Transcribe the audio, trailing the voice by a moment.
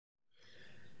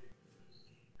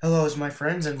Hello, my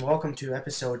friends, and welcome to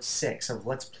episode 6 of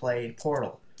Let's Play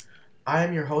Portal. I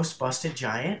am your host, Busted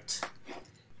Giant,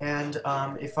 and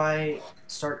if I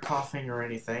start coughing or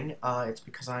anything, it's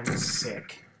because I'm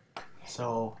sick.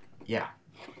 So, yeah.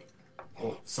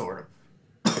 Well, sort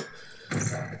of.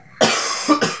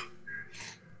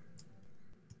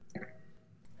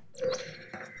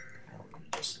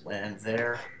 Just land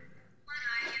there. What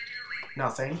are you doing?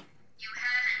 Nothing. You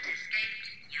haven't escaped,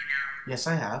 you know. Yes,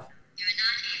 I have. You're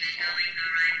not even going the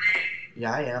right way.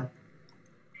 Yeah, I am.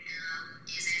 Hello?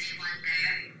 Is anyone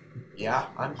there? Yeah,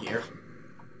 I'm here.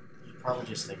 He probably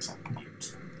just thinks I'm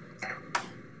mute.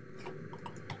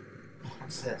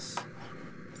 What's this?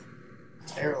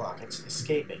 It's airlock. It's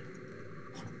escaping.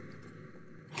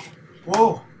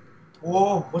 Whoa!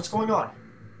 Whoa! What's going on?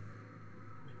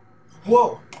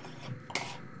 Whoa!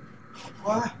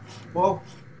 What? Whoa!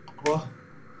 Whoa!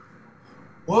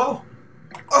 Whoa!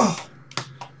 Oh!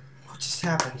 What just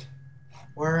happened?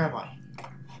 Where am I?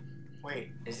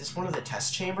 Wait, is this one of the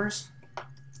test chambers?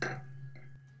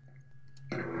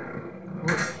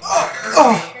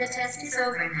 Oh! The test is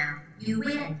over now. You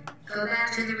win. Go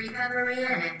back to the recovery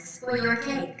annex for your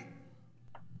cake.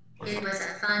 It was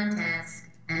a fun test,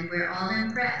 and we're all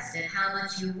impressed at how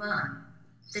much you won.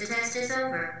 The test is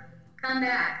over. Come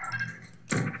back.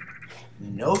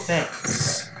 No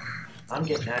thanks. I'm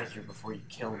getting out of here before you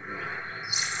kill me.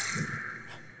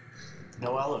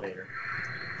 No elevator.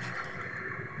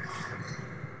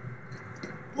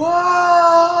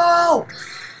 Whoa!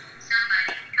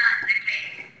 Somebody cut the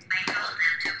cake. I told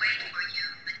them to wait for you,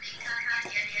 but they cut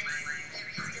it anyway. There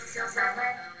is still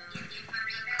someone if you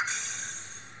hurry back.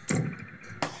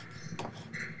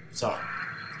 Sorry.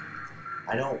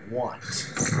 I don't want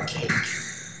cake.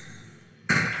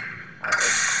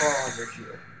 Let's crawl under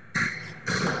here.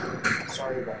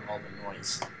 Sorry about all the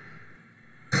noise.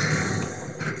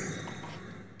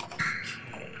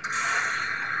 Okay.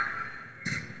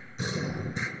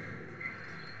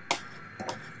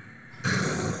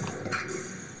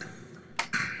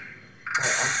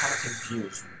 Wait, I'm kind of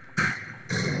confused.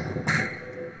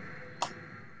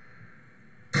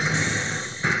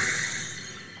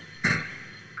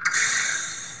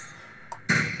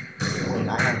 Wait, I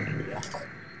have an idea.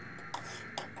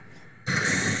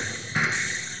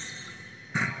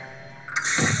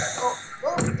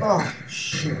 Oh,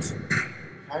 shoot.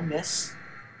 Did I miss?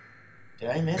 Did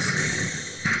I miss?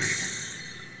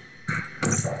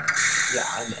 Yeah,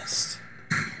 I missed.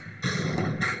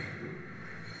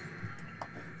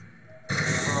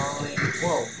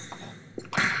 Whoa.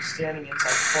 Standing inside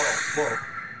the portal.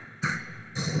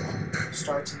 Whoa.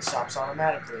 Starts and stops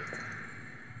automatically.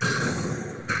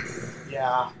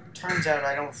 Yeah, turns out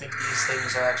I don't think these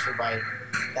things are actually by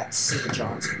that C.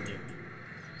 Johnson dude.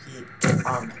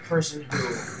 The person who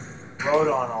wrote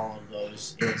on all of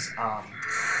those is, whoa.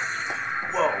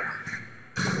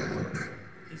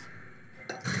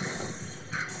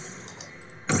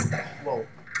 Whoa.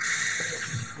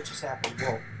 What just happened?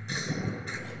 Whoa.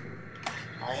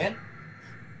 Am I in?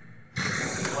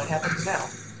 What happens now?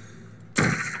 Do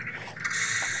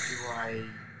I...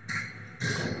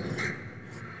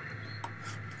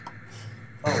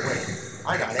 Oh, wait.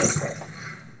 I got it.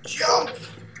 Jump!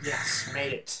 Yes,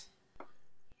 made it.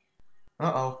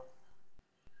 Uh-oh.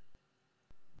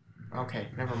 Okay,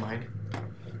 never mind.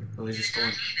 It was just going...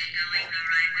 Not even going the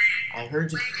right way. I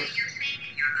heard you... Where do you think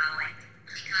you're going?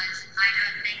 Because I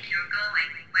don't think you're going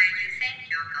where you think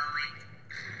you're going.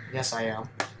 Yes, I am.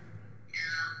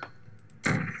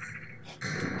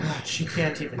 Hello? She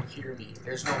can't even hear me.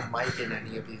 There's no mic in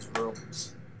any of these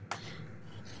rooms.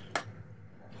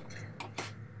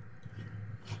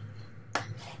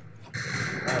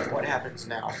 Alright, what happens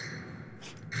now?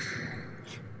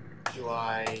 Do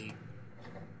I...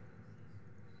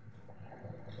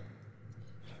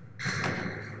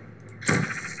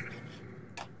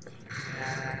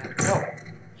 No.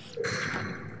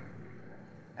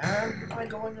 Am I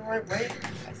going the right way?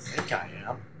 I think I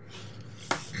am.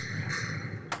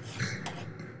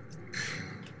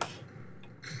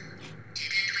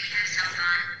 Didn't we have some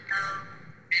fun, though?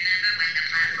 Remember when the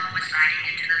platform was sliding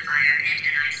into the fire pit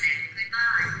and I said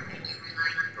goodbye? And you were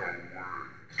like, don't worry.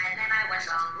 And then I was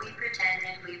all, we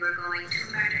pretended we were going to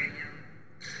murder you.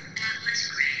 That was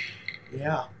great.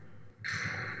 Yeah.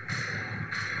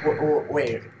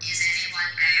 Wait. Is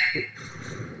anyone there?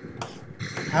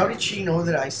 How did she know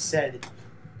that I said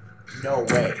no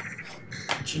way?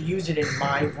 She used it in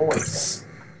my voice.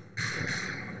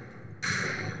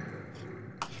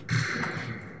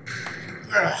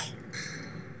 Ugh.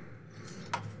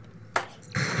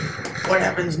 What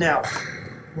happens now?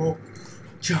 Whoa.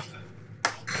 Jump.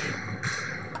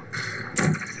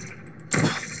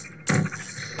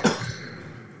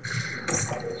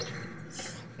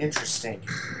 Interesting.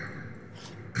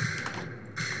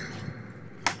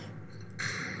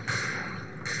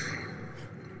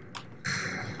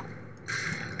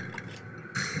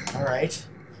 Alright.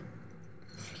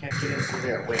 Can't get in through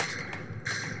there. Wait.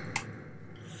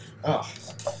 Oh.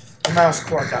 The mouse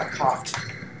cord got caught.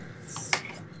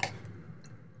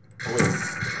 Wait.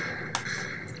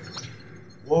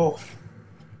 Whoa.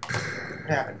 What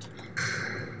happened?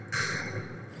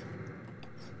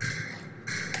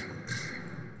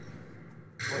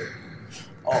 Wait.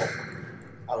 Oh.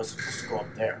 I was supposed to go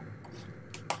up there.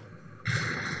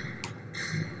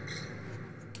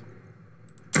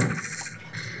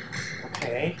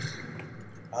 Okay.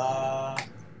 Whoa!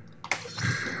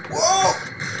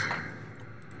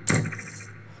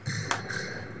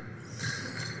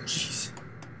 Jeez.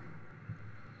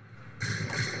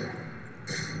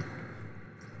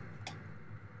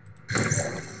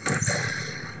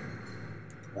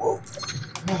 Whoa.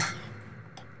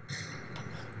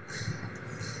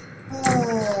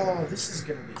 Oh, this is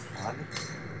gonna be fun.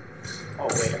 Oh,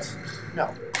 wait. No.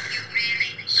 You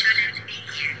really shouldn't be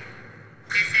here.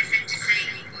 This isn't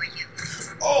safe for you.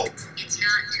 Oh! It's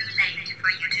not too late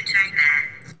for you to turn back.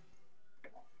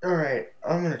 Alright,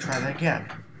 I'm gonna try that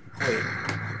again. Wait.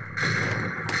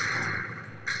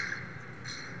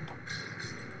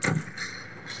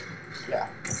 Yeah.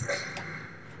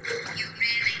 You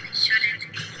really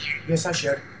shouldn't be here. Yes, I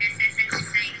should. This isn't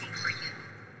safe for you.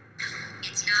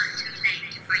 It's not too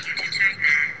late for you to turn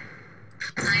back.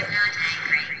 I'm not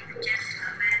angry, just a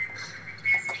bit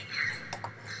testing you.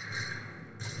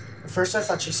 At first I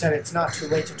thought she said it's not too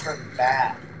late to turn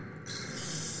bad.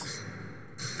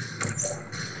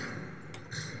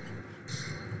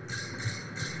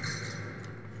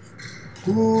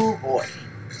 Ooh, boy.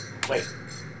 Wait.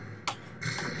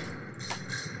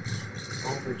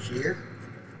 Over here?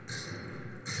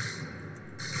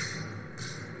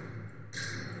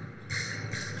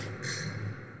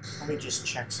 Let me just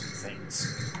check some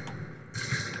things.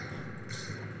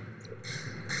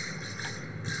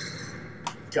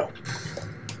 Go.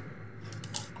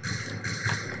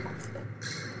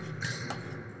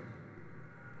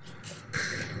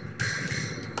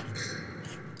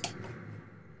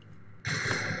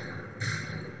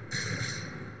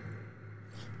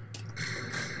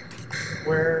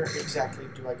 Where exactly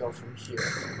do I go from here?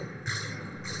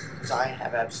 Because I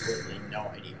have absolutely no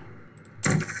idea.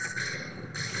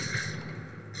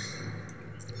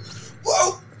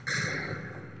 Whoa!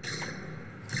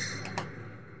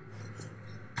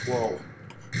 Whoa.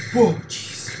 Whoa,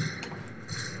 jeez.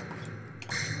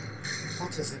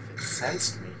 Felt as if it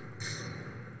sensed me.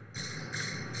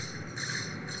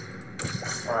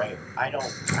 Alright, I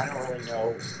don't really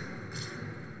know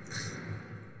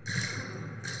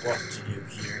what to do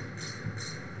here.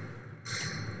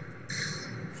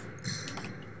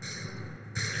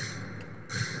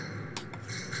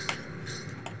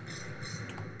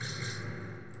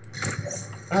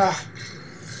 Ah,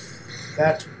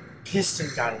 that piston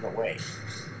got in the way.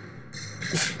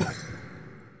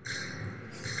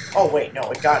 Oh wait, no,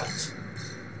 it got it.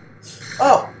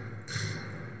 Oh!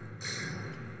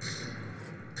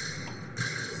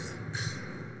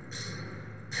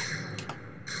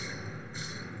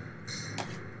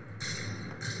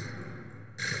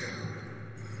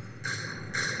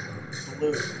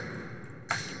 Blue.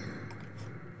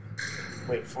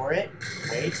 Wait for it.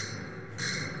 Wait.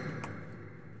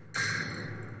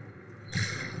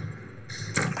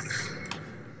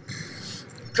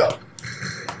 Go.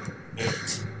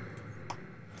 8.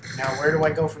 Now where do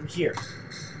I go from here?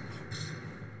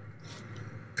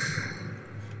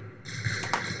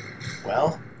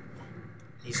 Well,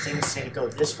 these things say to go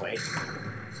this way.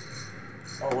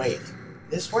 Oh wait,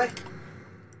 this way?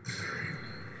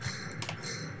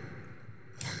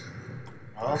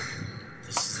 Well,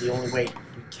 this is the only way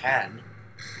we can.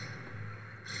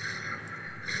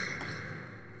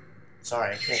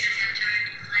 Sorry, I can't. You should have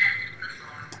turned left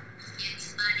before. It's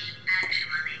funny,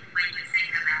 actually, when you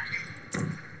think about it.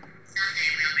 Someday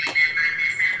we'll remember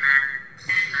this and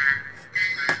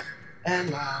laugh, And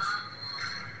laugh.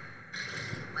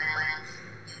 Well,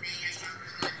 you may as well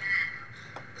go back.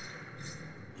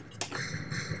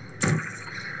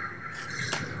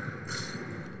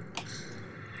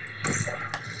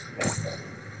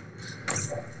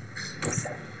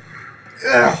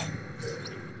 Ugh.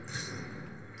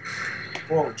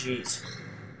 Whoa, jeez.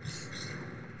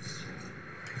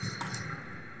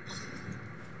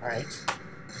 Alright.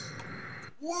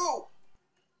 Whoa!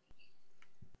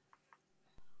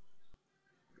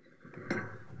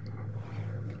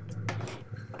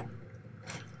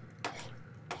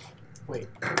 Wait.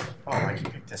 Oh, I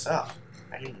can pick this up.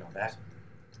 I didn't know that.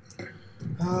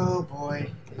 Oh boy,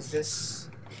 is this...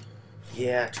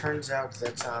 Yeah, it turns out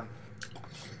that,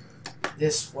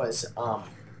 this was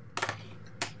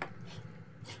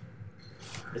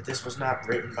not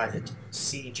written by the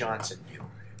C. Johnson dude.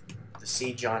 The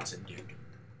C. Johnson dude.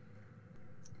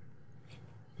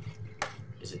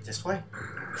 Is it this way?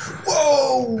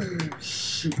 Whoa!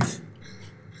 Shoot.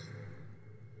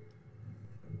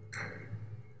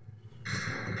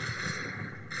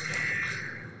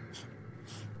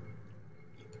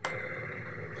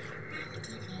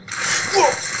 Whoa!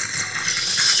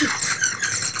 Shoot!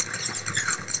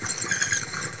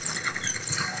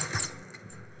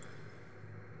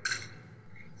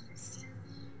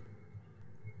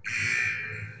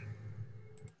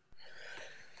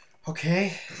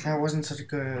 Okay, that wasn't such a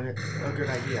good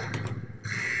idea.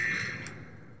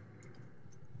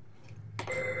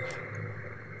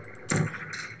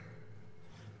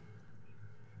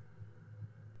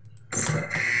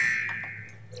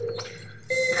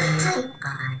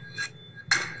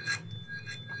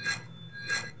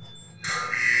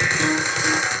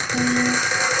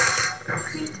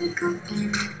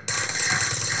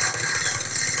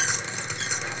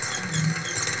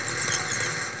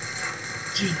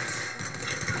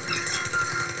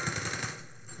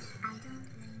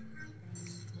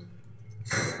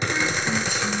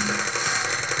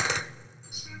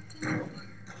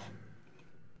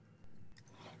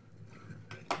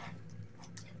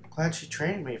 Glad she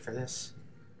trained me for this.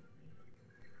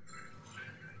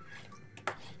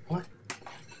 What?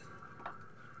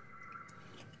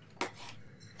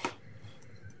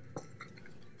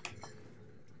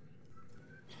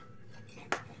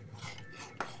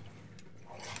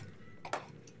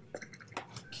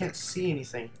 Can't see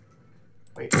anything.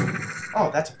 Wait. Oh,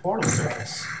 that's a portal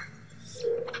surface.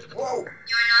 Whoa!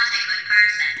 You're not a good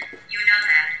person. You know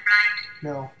that, right?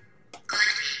 No.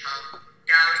 Good people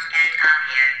don't end up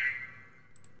here.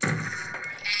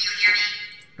 Can you hear me?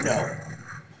 No.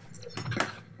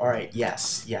 Alright,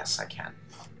 yes. Yes, I can.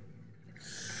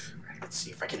 Alright, let's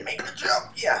see if I can make the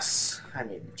jump. Yes! I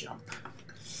made the jump.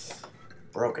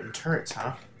 Broken turrets,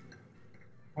 huh?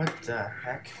 What the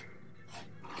heck?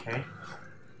 Okay.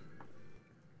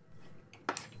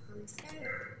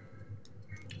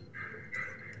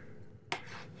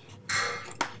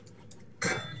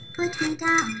 Put me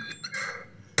down.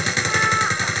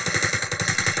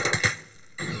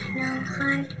 No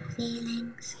hard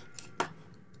feelings.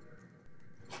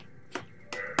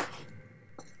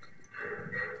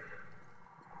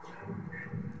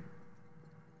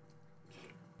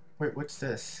 Wait, what's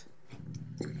this?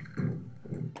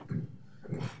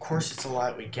 Of course it's a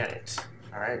lot, we get it.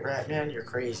 Alright, Rattman, you're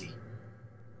crazy.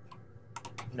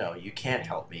 No, you can't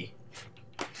help me.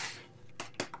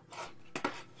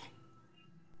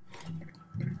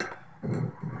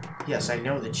 Yes, I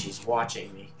know that she's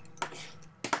watching me.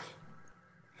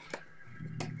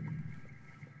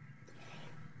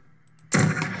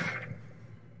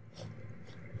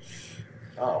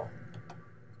 Oh.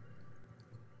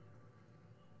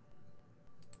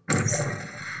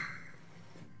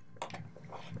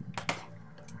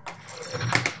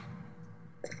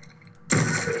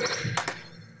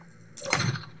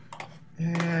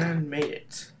 And made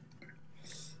it.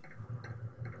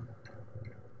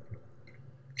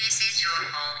 This is your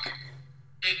fault.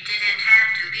 It didn't have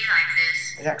to be like this.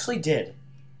 It actually did.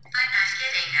 I'm not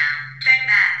kidding now. Turn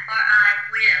back or I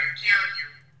will kill you.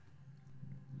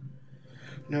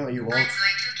 No, you I'm won't.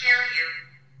 going to kill you.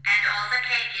 And all the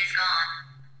cake is gone.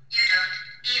 You don't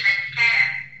even care,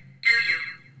 do you?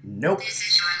 Nope. This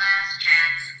is your last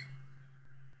chance.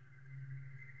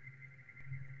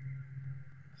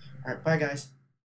 Alright, bye guys.